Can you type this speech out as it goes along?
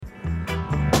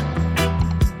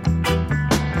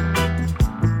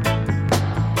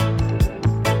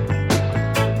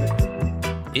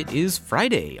It is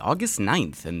Friday, August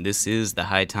 9th, and this is the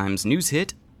High Times News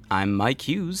Hit. I'm Mike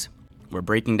Hughes. We're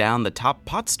breaking down the top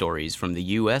pot stories from the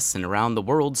US and around the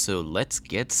world, so let's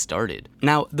get started.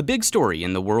 Now, the big story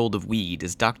in the world of weed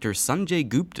is Dr. Sanjay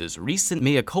Gupta's recent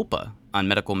mea culpa on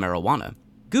medical marijuana.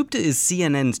 Gupta is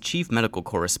CNN's chief medical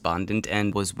correspondent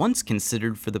and was once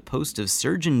considered for the post of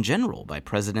Surgeon General by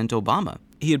President Obama.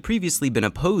 He had previously been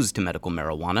opposed to medical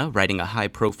marijuana, writing a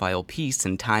high-profile piece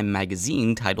in Time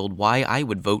magazine titled "Why I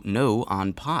Would Vote No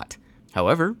on Pot."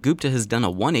 However, Gupta has done a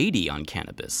 180 on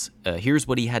cannabis. Here's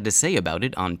what he had to say about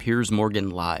it on Piers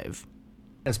Morgan Live.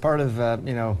 As part of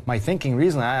my thinking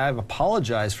recently, I've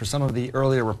apologized for some of the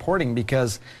earlier reporting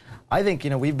because I think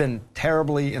we've been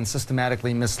terribly and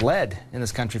systematically misled in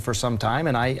this country for some time,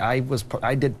 and I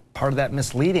did part of that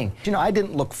misleading. I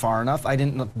didn't look far enough, I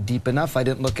didn't look deep enough, I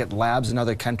didn't look at labs in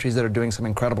other countries that are doing some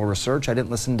incredible research. I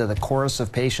didn't listen to the chorus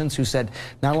of patients who said,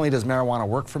 not only does marijuana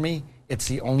work for me, it's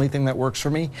the only thing that works for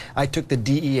me. I took the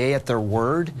DEA at their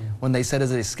word when they said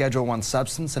it's a Schedule I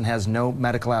substance and has no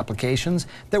medical applications.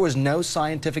 There was no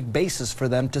scientific basis for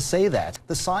them to say that.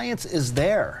 The science is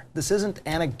there. This isn't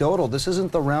anecdotal. This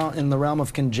isn't in the realm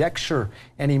of conjecture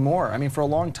anymore. I mean, for a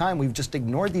long time, we've just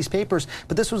ignored these papers,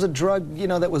 but this was a drug,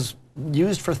 that was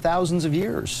used for thousands of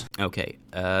years. Okay,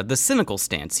 the cynical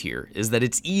stance here is that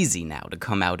it's easy now to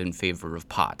come out in favor of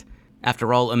pot.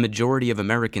 After all, a majority of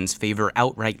Americans favor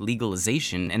outright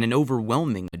legalization, and an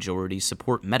overwhelming majority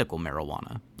support medical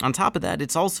marijuana. On top of that,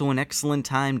 it's also an excellent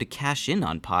time to cash in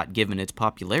on pot given its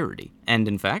popularity. And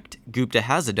in fact, Gupta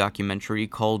has a documentary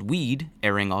called Weed,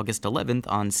 airing August 11th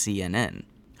on CNN.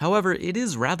 However, it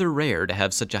is rather rare to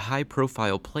have such a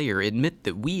high-profile player admit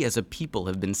that we as a people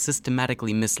have been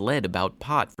systematically misled about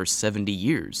pot for 70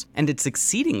 years, and it's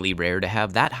exceedingly rare to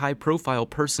have that high-profile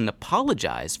person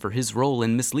apologize for his role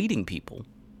in misleading people.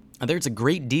 There's a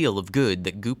great deal of good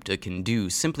that Gupta can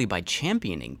do simply by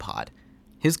championing pot.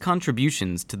 His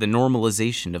contributions to the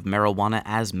normalization of marijuana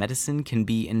as medicine can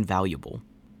be invaluable.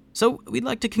 So, we'd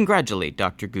like to congratulate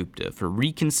Dr. Gupta for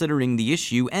reconsidering the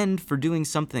issue and for doing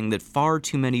something that far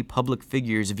too many public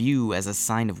figures view as a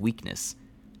sign of weakness: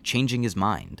 changing his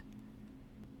mind.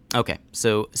 Okay,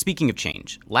 so speaking of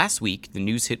change, last week the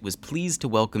news hit was pleased to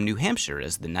welcome New Hampshire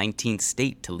as the 19th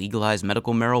state to legalize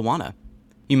medical marijuana.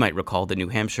 You might recall that New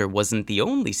Hampshire wasn't the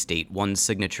only state one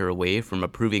signature away from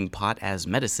approving pot as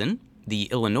medicine. The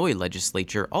Illinois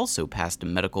legislature also passed a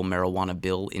medical marijuana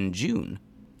bill in June.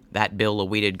 That bill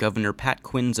awaited Governor Pat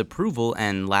Quinn's approval,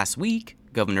 and last week,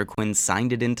 Governor Quinn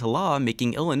signed it into law,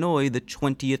 making Illinois the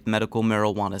 20th medical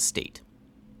marijuana state.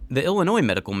 The Illinois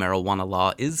medical marijuana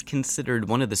law is considered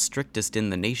one of the strictest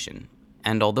in the nation,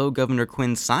 and although Governor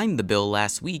Quinn signed the bill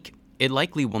last week, it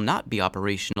likely will not be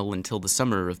operational until the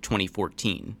summer of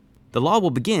 2014. The law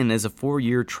will begin as a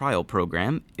 4-year trial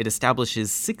program. It establishes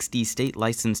 60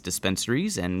 state-licensed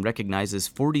dispensaries and recognizes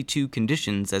 42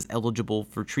 conditions as eligible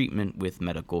for treatment with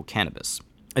medical cannabis.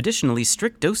 Additionally,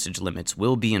 strict dosage limits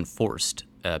will be enforced.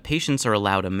 Patients are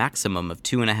allowed a maximum of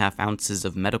 2.5 ounces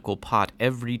of medical pot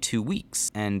every 2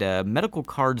 weeks, and medical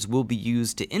cards will be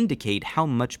used to indicate how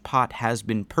much pot has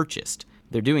been purchased.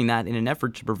 They're doing that in an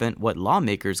effort to prevent what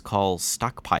lawmakers call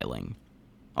stockpiling.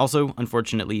 Also,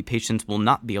 unfortunately, patients will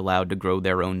not be allowed to grow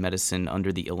their own medicine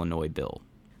under the Illinois bill.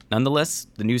 Nonetheless,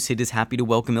 the news hit is happy to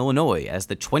welcome Illinois as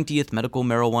the 20th medical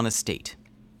marijuana state,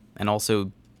 and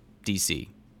also DC,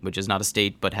 which is not a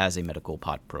state but has a medical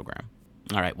pot program.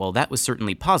 Alright, well, that was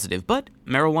certainly positive, but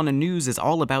marijuana news is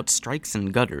all about strikes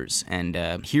and gutters, and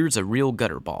here's a real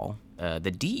gutter ball. The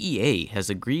DEA has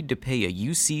agreed to pay a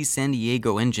UC San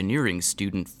Diego engineering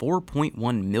student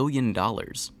 $4.1 million.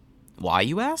 Why,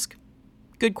 you ask?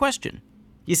 Good question.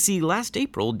 You see, last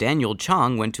April, Daniel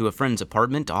Chong went to a friend's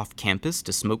apartment off campus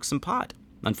to smoke some pot.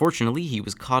 Unfortunately, he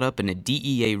was caught up in a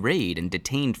DEA raid and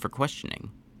detained for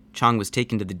questioning. Chong was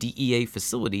taken to the DEA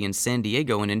facility in San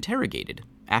Diego and interrogated.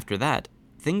 After that,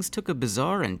 things took a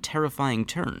bizarre and terrifying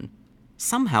turn.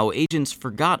 Somehow, agents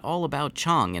forgot all about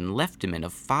Chong and left him in a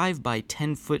 5 by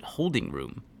 10 foot holding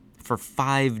room for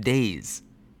 5 days.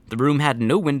 The room had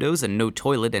no windows and no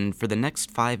toilet, and for the next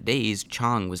 5 days,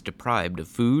 Chong was deprived of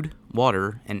food,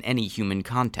 water, and any human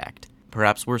contact.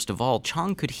 Perhaps worst of all,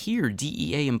 Chong could hear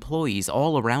DEA employees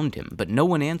all around him, but no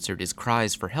one answered his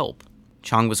cries for help.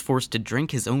 Chong was forced to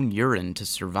drink his own urine to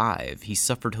survive. He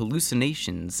suffered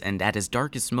hallucinations, and at his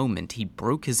darkest moment, he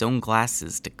broke his own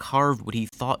glasses to carve what he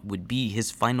thought would be his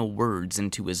final words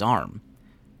into his arm.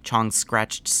 Chong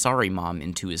scratched "Sorry, Mom"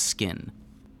 into his skin.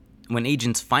 When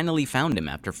agents finally found him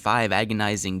after 5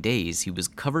 agonizing days, he was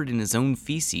covered in his own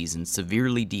feces and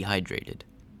severely dehydrated.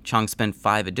 Chong spent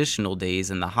 5 additional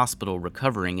days in the hospital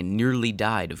recovering and nearly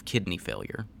died of kidney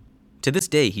failure. To this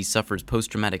day, he suffers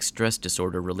post-traumatic stress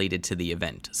disorder related to the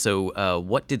event. So,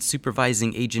 what did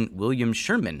Supervising Agent William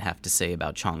Sherman have to say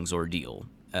about Chong's ordeal?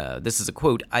 This is a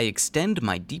quote, "I extend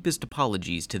my deepest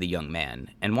apologies to the young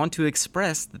man and want to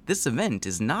express that this event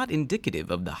is not indicative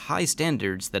of the high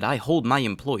standards that I hold my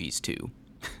employees to."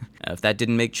 If that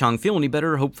didn't make Chong feel any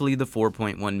better, hopefully the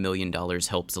 $4.1 million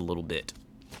helps a little bit.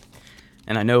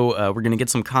 And I know we're going to get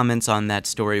some comments on that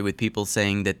story with people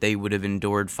saying that they would have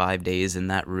endured 5 days in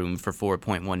that room for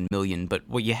 $4.1 million. But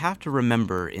what you have to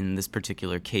remember in this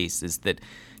particular case is that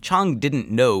Chong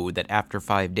didn't know that after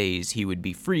 5 days he would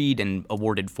be freed and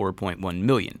awarded $4.1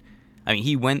 million. I mean,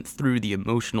 he went through the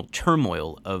emotional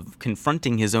turmoil of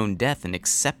confronting his own death and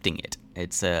accepting it.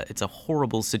 It's a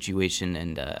horrible situation,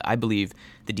 and I believe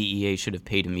the DEA should have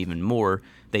paid him even more.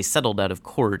 They settled out of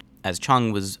court as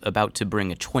Chong was about to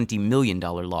bring a $20 million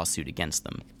lawsuit against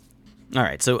them. All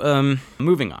right, so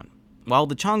moving on. While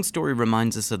the Chong story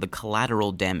reminds us of the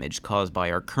collateral damage caused by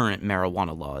our current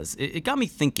marijuana laws, it got me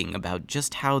thinking about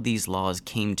just how these laws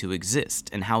came to exist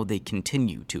and how they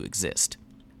continue to exist.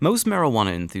 Most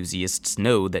marijuana enthusiasts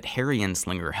know that Harry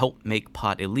Anslinger helped make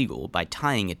pot illegal by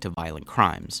tying it to violent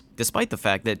crimes, despite the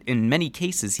fact that in many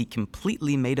cases he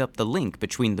completely made up the link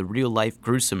between the real-life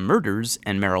gruesome murders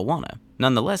and marijuana.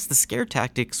 Nonetheless, the scare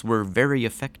tactics were very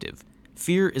effective.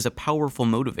 Fear is a powerful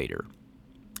motivator.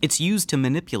 It's used to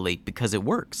manipulate because it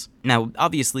works. Now,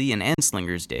 obviously, in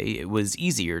Anslinger's day, it was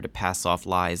easier to pass off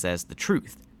lies as the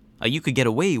truth. You could get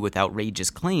away with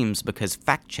outrageous claims because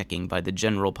fact-checking by the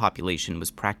general population was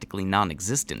practically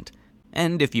non-existent.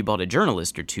 And if you bought a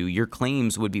journalist or two, your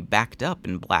claims would be backed up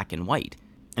in black and white.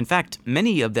 In fact,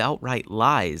 many of the outright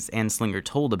lies Anslinger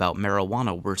told about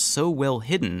marijuana were so well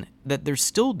hidden that they're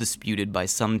still disputed by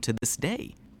some to this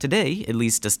day. Today, at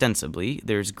least ostensibly,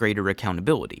 there's greater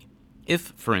accountability.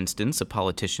 If, for instance, a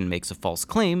politician makes a false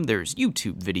claim, there's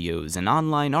YouTube videos and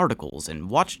online articles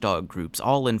and watchdog groups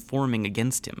all informing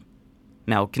against him.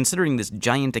 Now, considering this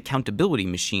giant accountability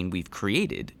machine we've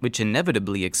created, which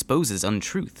inevitably exposes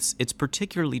untruths, it's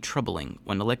particularly troubling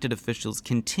when elected officials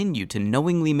continue to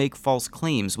knowingly make false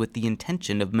claims with the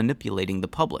intention of manipulating the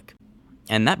public.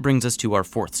 And that brings us to our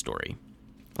fourth story.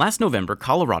 Last November,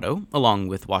 Colorado, along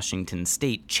with Washington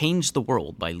State, changed the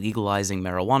world by legalizing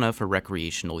marijuana for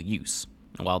recreational use.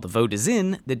 While the vote is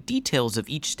in, the details of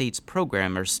each state's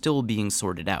program are still being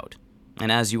sorted out.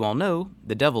 And as you all know,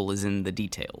 the devil is in the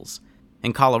details.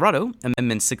 In Colorado,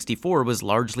 Amendment 64 was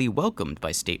largely welcomed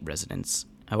by state residents.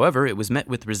 However, it was met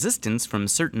with resistance from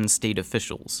certain state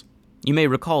officials. You may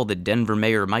recall that Denver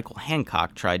Mayor Michael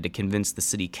Hancock tried to convince the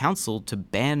city council to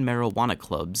ban marijuana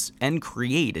clubs and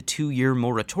create a 2-year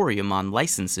moratorium on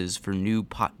licenses for new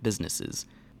pot businesses.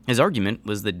 His argument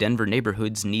was that Denver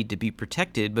neighborhoods need to be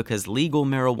protected because legal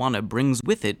marijuana brings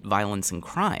with it violence and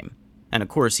crime. And of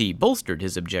course, he bolstered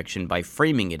his objection by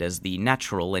framing it as the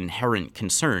natural, inherent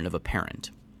concern of a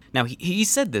parent. Now, he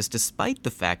said this despite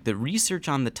the fact that research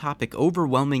on the topic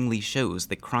overwhelmingly shows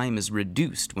that crime is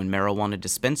reduced when marijuana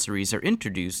dispensaries are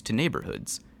introduced to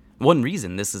neighborhoods. One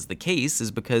reason this is the case is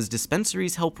because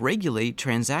dispensaries help regulate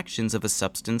transactions of a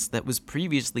substance that was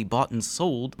previously bought and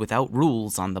sold without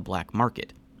rules on the black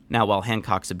market. Now, while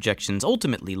Hancock's objections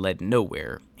ultimately led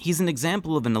nowhere, he's an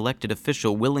example of an elected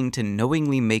official willing to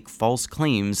knowingly make false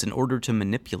claims in order to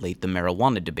manipulate the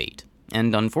marijuana debate.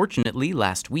 And unfortunately,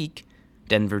 last week,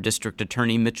 Denver District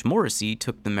Attorney Mitch Morrissey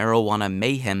took the marijuana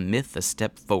mayhem myth a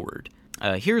step forward.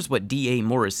 Here's what D.A.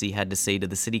 Morrissey had to say to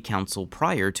the city council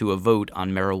prior to a vote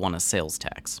on marijuana sales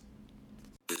tax.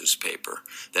 Newspaper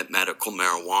that medical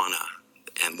marijuana,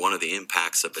 and one of the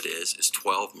impacts of it is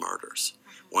 12 murders.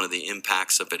 One of the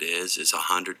impacts of it is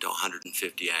 100 to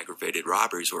 150 aggravated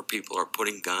robberies where people are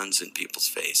putting guns in people's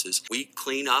faces. We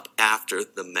clean up after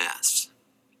the mess.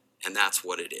 And that's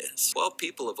what it is. 12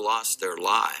 people have lost their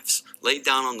lives, laid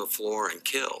down on the floor and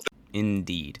killed.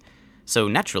 Indeed. So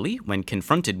naturally, when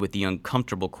confronted with the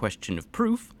uncomfortable question of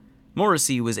proof,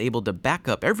 Morrissey was able to back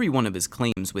up every one of his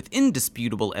claims with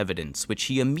indisputable evidence, which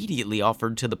he immediately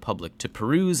offered to the public to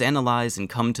peruse, analyze, and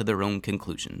come to their own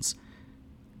conclusions.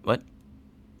 What?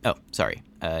 Oh, sorry.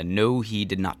 No, he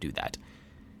did not do that.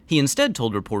 He instead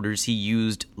told reporters he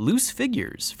used loose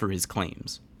figures for his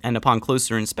claims. And upon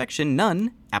closer inspection,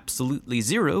 none, absolutely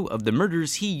zero, of the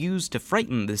murders he used to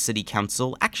frighten the city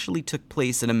council actually took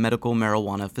place in a medical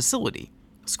marijuana facility.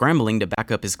 Scrambling to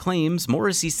back up his claims,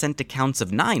 Morrissey sent accounts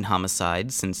of 9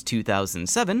 homicides since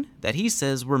 2007 that he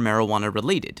says were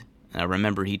marijuana-related.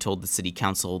 Remember, he told the city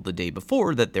council the day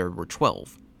before that there were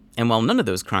 12. And while none of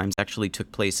those crimes actually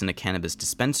took place in a cannabis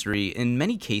dispensary, in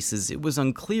many cases it was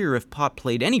unclear if pot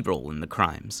played any role in the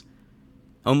crimes.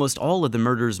 Almost all of the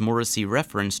murders Morrissey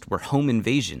referenced were home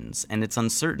invasions, and it's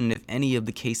uncertain if any of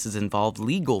the cases involved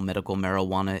legal medical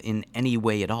marijuana in any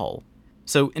way at all.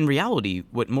 So, in reality,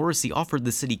 what Morrissey offered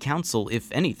the city council,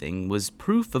 if anything, was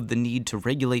proof of the need to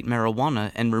regulate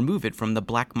marijuana and remove it from the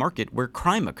black market where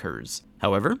crime occurs.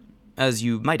 However, as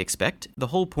you might expect, the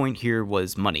whole point here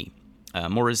was money.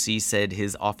 Morrissey said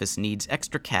his office needs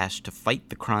extra cash to fight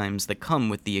the crimes that come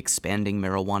with the expanding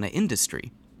marijuana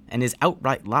industry, and his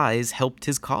outright lies helped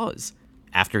his cause.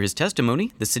 After his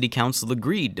testimony, the city council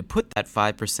agreed to put that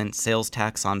 5% sales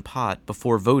tax on pot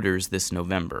before voters this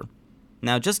November.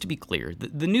 Now, just to be clear,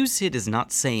 the news hit is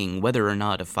not saying whether or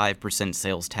not a 5%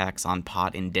 sales tax on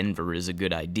pot in Denver is a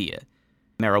good idea.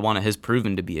 Marijuana has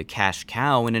proven to be a cash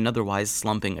cow in an otherwise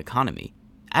slumping economy.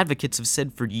 Advocates have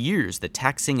said for years that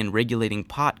taxing and regulating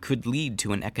pot could lead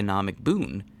to an economic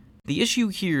boon. The issue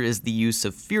here is the use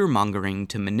of fear-mongering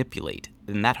to manipulate,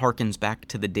 and that harkens back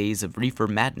to the days of Reefer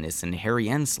Madness and Harry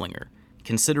Anslinger.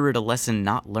 Consider it a lesson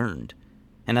not learned.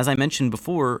 And as I mentioned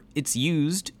before,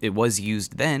 it was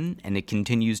used then, and it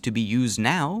continues to be used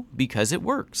now because it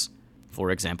works. For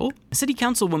example, City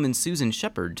Councilwoman Susan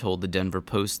Shepard told the Denver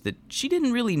Post that she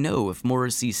didn't really know if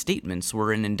Morrissey's statements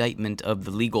were an indictment of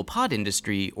the legal pot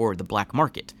industry or the black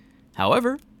market.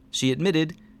 However, she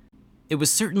admitted, "It was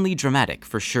certainly dramatic,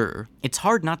 for sure. It's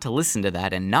hard not to listen to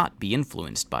that and not be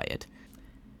influenced by it."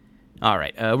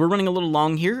 Alright, we're running a little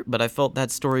long here, but I felt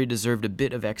that story deserved a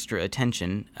bit of extra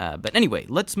attention. But anyway,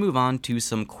 let's move on to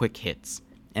some quick hits.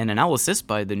 An analysis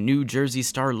by the New Jersey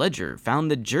Star-Ledger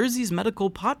found that Jersey's medical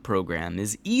pot program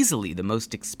is easily the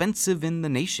most expensive in the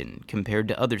nation compared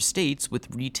to other states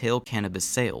with retail cannabis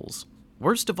sales.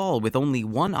 Worst of all, with only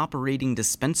one operating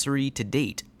dispensary to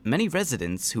date, many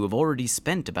residents who have already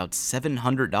spent about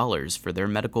 $700 for their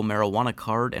medical marijuana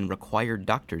card and required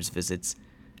doctor's visits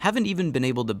haven't even been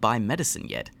able to buy medicine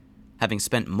yet, having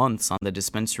spent months on the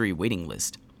dispensary waiting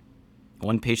list.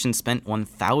 One patient spent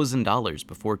 $1,000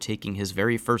 before taking his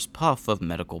very first puff of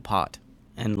medical pot.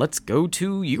 And let's go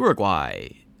to Uruguay.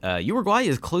 Uruguay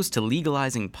is close to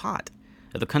legalizing pot.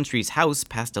 The country's House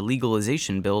passed a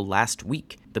legalization bill last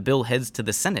week. The bill heads to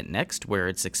the Senate next, where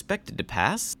it's expected to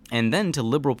pass, and then to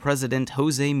Liberal President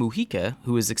Jose Mujica,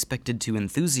 who is expected to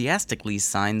enthusiastically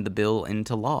sign the bill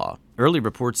into law. Early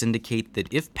reports indicate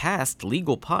that if passed,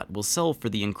 legal pot will sell for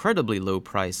the incredibly low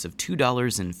price of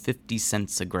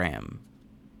 $2.50 a gram.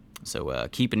 So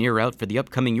keep an ear out for the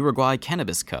upcoming Uruguay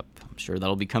Cannabis Cup. I'm sure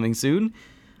that'll be coming soon.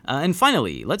 And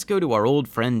finally, let's go to our old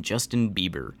friend Justin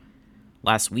Bieber.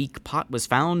 Last week, pot was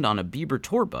found on a Bieber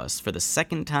tour bus for the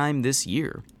second time this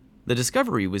year. The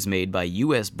discovery was made by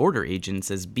U.S. border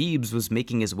agents as Biebs was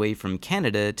making his way from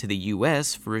Canada to the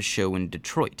U.S. for a show in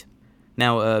Detroit.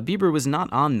 Now, Bieber was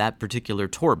not on that particular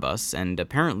tour bus, and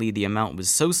apparently the amount was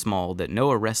so small that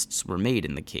no arrests were made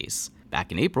in the case.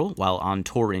 Back in April, while on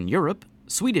tour in Europe,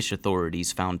 Swedish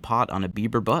authorities found pot on a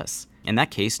Bieber bus. In that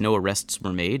case, no arrests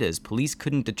were made as police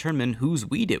couldn't determine whose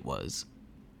weed it was.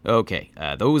 Okay,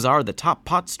 those are the top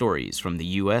pot stories from the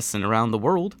US and around the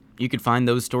world. You could find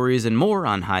those stories and more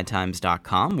on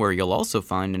hightimes.com, where you'll also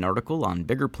find an article on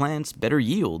bigger plants, better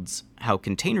yields, how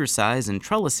container size and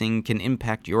trellising can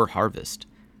impact your harvest.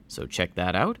 So check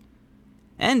that out.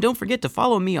 And don't forget to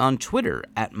follow me on Twitter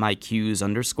at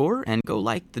mycues_, and go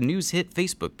like the News Hit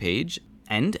Facebook page.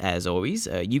 And, as always,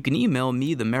 you can email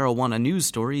me the marijuana news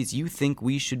stories you think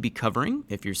we should be covering.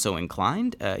 If you're so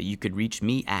inclined, you could reach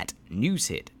me at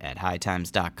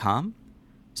newshit@hightimes.com.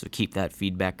 So keep that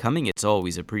feedback coming. It's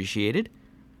always appreciated.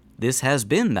 This has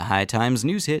been the High Times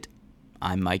News Hit.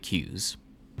 I'm Mike Hughes.